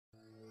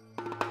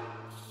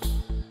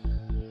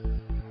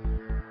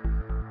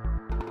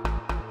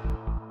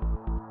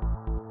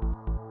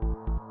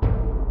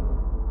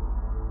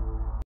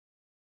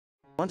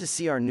Want to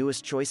see our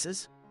newest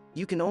choices?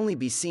 You can only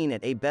be seen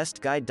at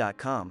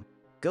abestguide.com.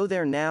 Go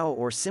there now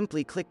or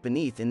simply click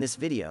beneath in this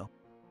video.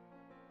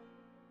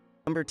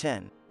 Number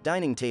 10.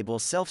 Dining Table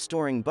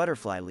Self-Storing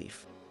Butterfly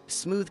Leaf.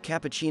 Smooth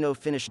cappuccino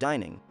finish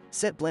dining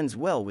set blends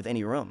well with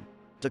any room.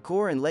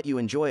 Decor and let you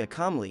enjoy a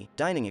calmly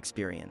dining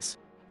experience.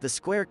 The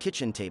square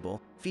kitchen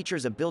table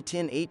features a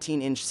built-in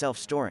 18-inch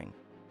self-storing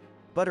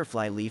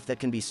butterfly leaf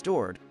that can be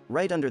stored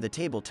right under the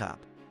tabletop.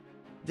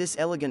 This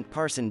elegant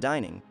Parson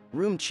dining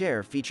room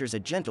chair features a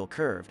gentle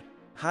curved,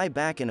 high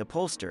back and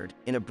upholstered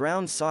in a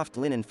brown soft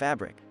linen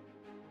fabric.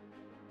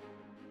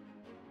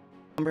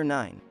 Number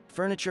 9.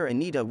 Furniture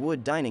Aneta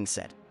Wood Dining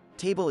Set.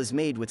 Table is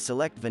made with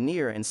select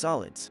veneer and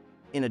solids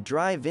in a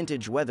dry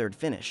vintage weathered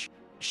finish.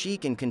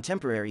 Chic and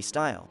contemporary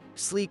style.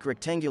 Sleek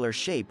rectangular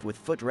shape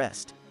with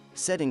footrest.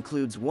 Set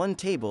includes 1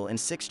 table and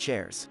 6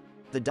 chairs.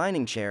 The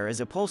dining chair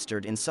is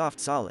upholstered in soft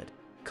solid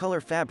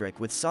color fabric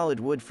with solid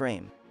wood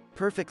frame,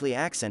 perfectly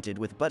accented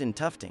with button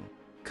tufting.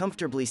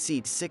 Comfortably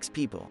seats 6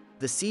 people.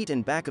 The seat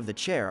and back of the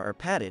chair are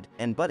padded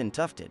and button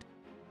tufted.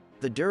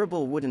 The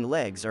durable wooden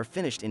legs are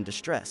finished in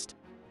distressed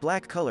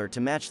black color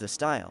to match the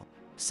style.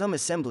 Some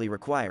assembly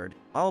required,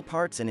 all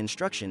parts and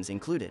instructions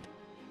included.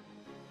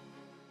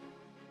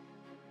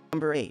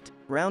 Number 8.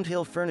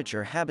 Roundhill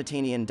Furniture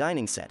Habitanian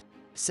Dining Set.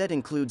 Set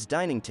includes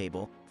dining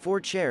table,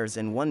 4 chairs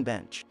and 1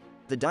 bench.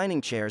 The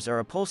dining chairs are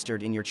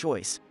upholstered in your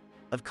choice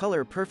of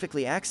color,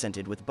 perfectly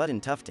accented with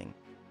button tufting.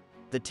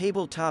 The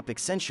tabletop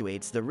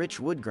accentuates the rich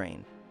wood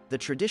grain. The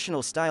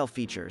traditional style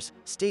features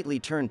stately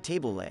turned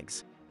table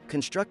legs.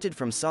 Constructed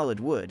from solid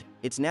wood,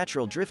 its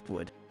natural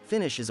driftwood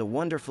finish is a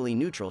wonderfully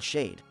neutral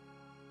shade.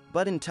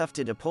 Button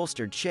tufted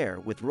upholstered chair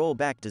with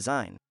roll-back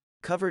design.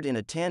 Covered in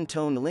a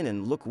tan-tone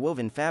linen look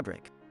woven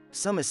fabric.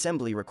 Some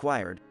assembly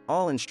required,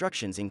 all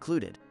instructions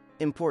included.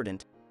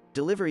 Important.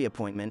 Delivery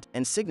appointment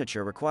and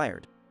signature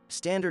required.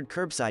 Standard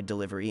curbside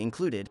delivery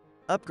included.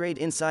 Upgrade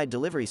inside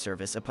delivery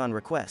service upon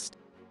request.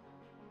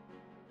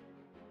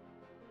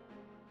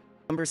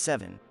 Number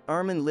 7.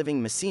 Arman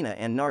Living Messina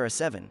and Nara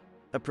 7.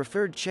 A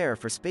preferred chair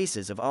for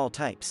spaces of all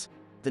types.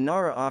 The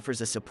Nara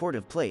offers a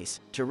supportive place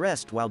to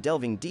rest while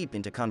delving deep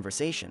into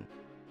conversation.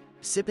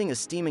 Sipping a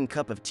steaming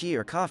cup of tea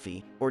or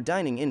coffee, or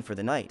dining in for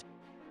the night.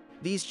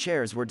 These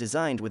chairs were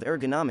designed with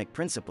ergonomic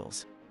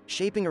principles,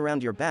 shaping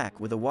around your back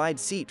with a wide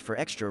seat for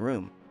extra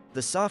room.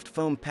 The soft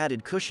foam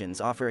padded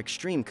cushions offer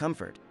extreme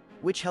comfort,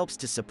 which helps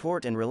to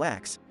support and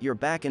relax your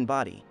back and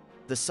body.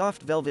 The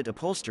soft velvet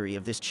upholstery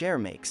of this chair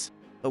makes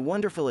a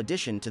wonderful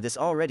addition to this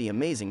already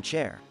amazing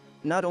chair.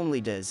 Not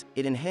only does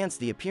it enhance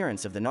the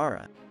appearance of the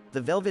Nara, the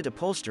velvet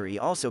upholstery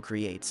also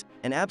creates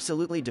an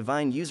absolutely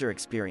divine user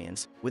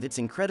experience with its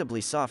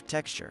incredibly soft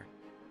texture.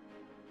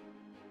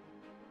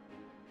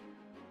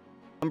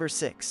 Number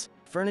 6.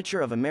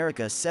 Furniture of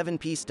America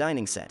 7-piece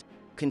dining set.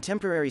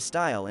 Contemporary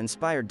style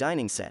inspired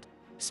dining set.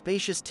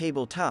 Spacious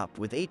tabletop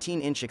with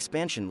 18-inch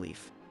expansion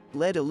leaf.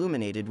 LED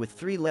illuminated with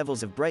 3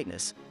 levels of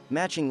brightness,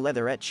 matching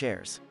leatherette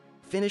chairs.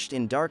 Finished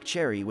in dark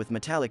cherry with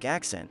metallic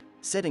accent.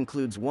 Set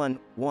includes 1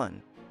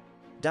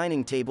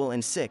 dining table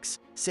and 6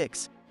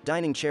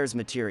 dining chairs.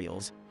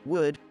 Materials: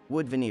 wood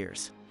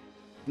veneers.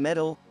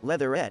 Metal,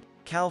 leatherette,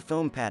 cal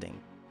foam padding.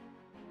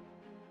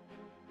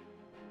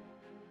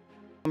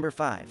 Number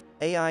 5.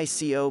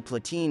 AICO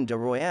Platine de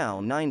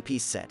Royale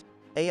 9-piece set.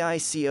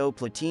 AICO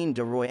Platine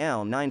de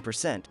Royale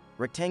 9%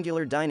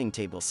 rectangular dining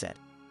table set.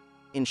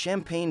 In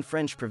Champagne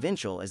French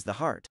Provincial as the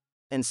heart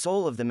and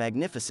soul of the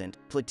magnificent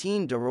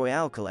Platine de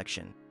Royale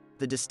collection.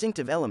 The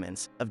distinctive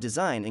elements of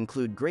design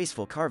include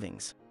graceful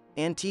carvings,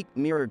 antique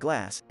mirror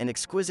glass, and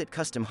exquisite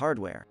custom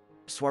hardware.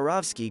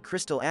 Swarovski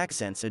crystal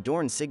accents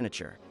adorn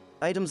signature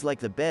items like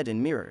the bed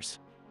and mirrors.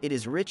 It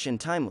is rich and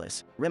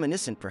timeless,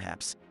 reminiscent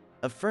perhaps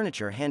of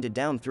furniture handed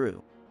down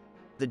through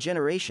the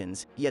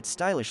generations, yet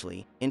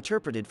stylishly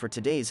interpreted for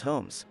today's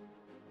homes.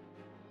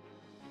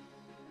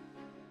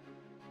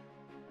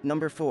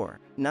 Number 4.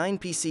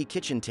 9-piece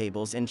kitchen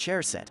tables and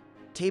chair set.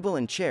 Table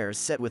and chairs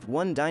set with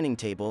 1 dining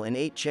table and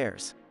 8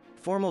 chairs.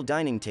 Formal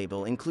dining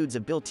table includes a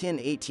built-in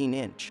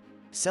 18-inch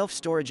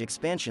self-storage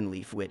expansion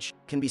leaf which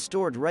can be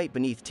stored right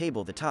beneath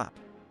table the top.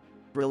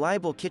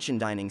 Reliable kitchen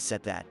dining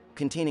set that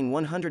containing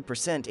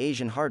 100%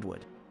 Asian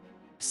hardwood.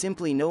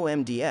 Simply no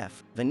MDF,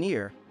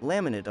 veneer,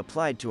 laminate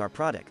applied to our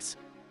products.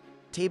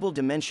 Table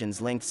dimensions: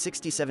 length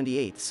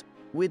 60/78,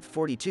 width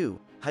 42,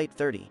 height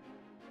 30.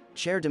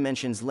 Chair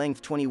dimensions: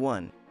 length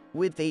 21,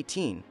 width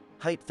 18,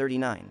 height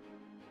 39.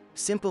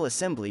 Simple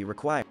assembly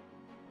required.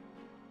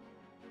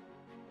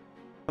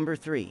 Number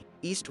 3.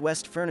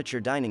 East-West Furniture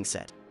Dining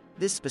Set.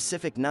 This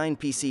specific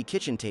 9-piece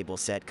kitchen table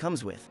set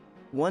comes with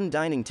 1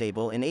 dining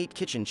table and 8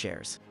 kitchen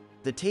chairs.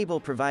 The table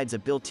provides a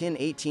built-in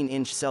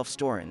 18-inch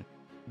self-storing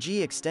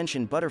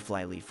extension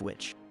butterfly leaf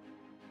which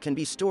can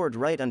be stored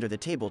right under the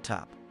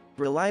tabletop.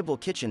 Reliable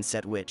kitchen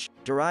set which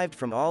derived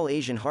from all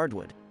Asian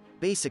hardwood.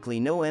 Basically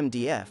no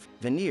MDF,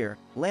 veneer,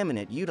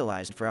 laminate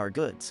utilized for our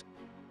goods.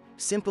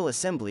 Simple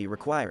assembly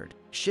required.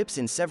 Ships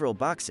in several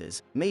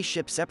boxes, may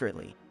ship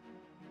separately.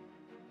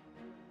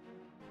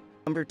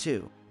 Number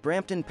 2.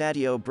 Brampton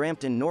Patio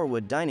Brampton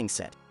Norwood Dining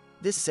Set.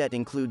 This set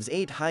includes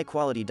 8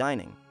 high-quality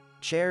dining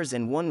chairs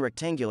and 1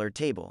 rectangular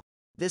table.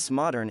 This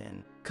modern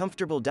and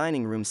comfortable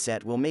dining room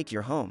set will make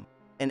your home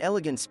an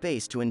elegant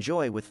space to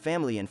enjoy with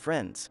family and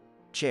friends.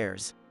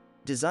 Chairs.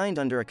 Designed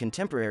under a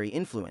contemporary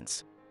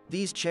influence.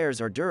 These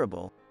chairs are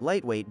durable,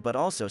 lightweight but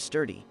also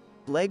sturdy.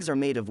 Legs are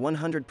made of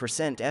 100%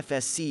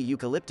 FSC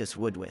eucalyptus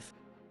wood with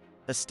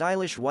a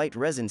stylish white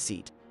resin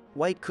seat,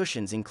 white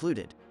cushions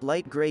included,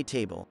 light gray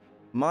table,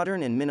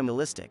 modern and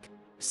minimalistic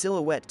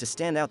silhouette to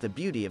stand out the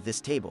beauty of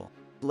this table.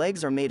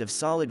 Legs are made of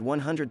solid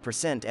 100%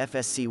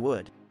 FSC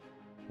wood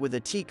with a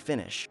teak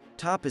finish.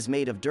 Top is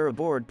made of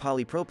Duraboard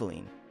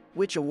polypropylene,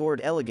 which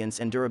award elegance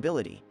and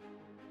durability.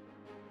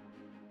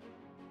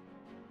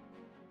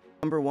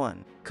 Number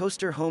 1.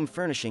 Coaster Home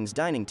Furnishings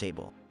Dining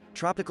Table.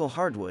 Tropical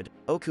hardwood,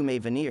 okume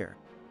veneer,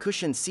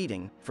 cushioned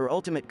seating, for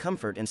ultimate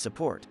comfort and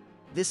support.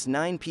 This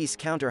 9-piece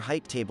counter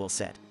height table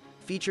set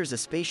features a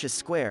spacious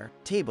square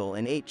table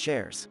and 8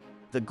 chairs.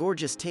 The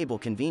gorgeous table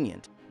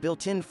convenient,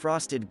 built-in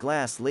frosted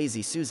glass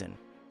Lazy Susan.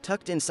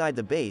 Tucked inside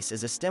the base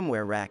is a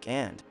stemware rack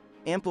and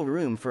ample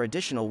room for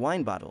additional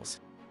wine bottles.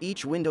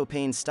 Each window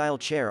pane style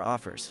chair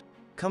offers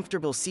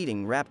comfortable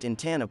seating wrapped in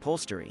tan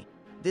upholstery.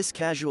 This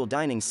casual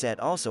dining set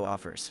also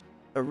offers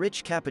a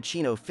rich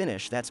cappuccino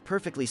finish that's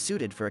perfectly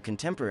suited for a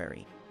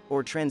contemporary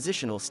or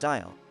transitional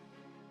style.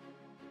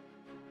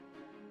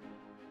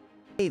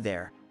 Hey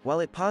there, while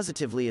it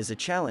positively is a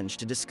challenge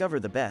to discover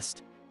the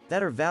best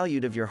that are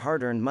valued of your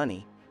hard-earned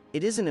money,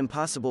 it isn't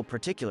impossible,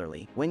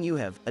 particularly when you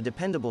have a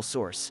dependable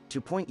source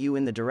to point you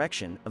in the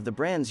direction of the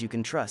brands you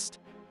can trust.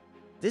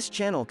 This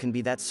channel can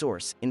be that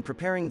source in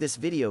preparing this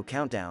video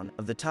countdown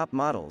of the top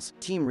models,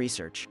 team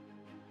research.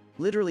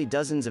 Literally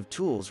dozens of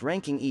tools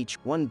ranking each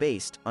one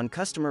based on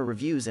customer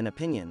reviews and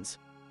opinions.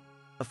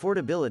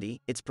 Affordability,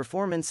 its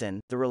performance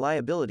and the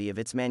reliability of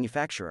its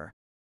manufacturer.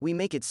 We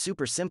make it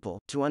super simple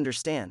to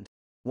understand.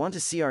 Want to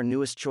see our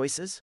newest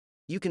choices?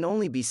 You can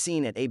only be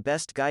seen at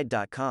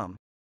abestguide.com.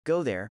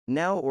 Go there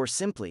now or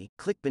simply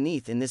click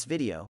beneath in this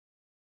video.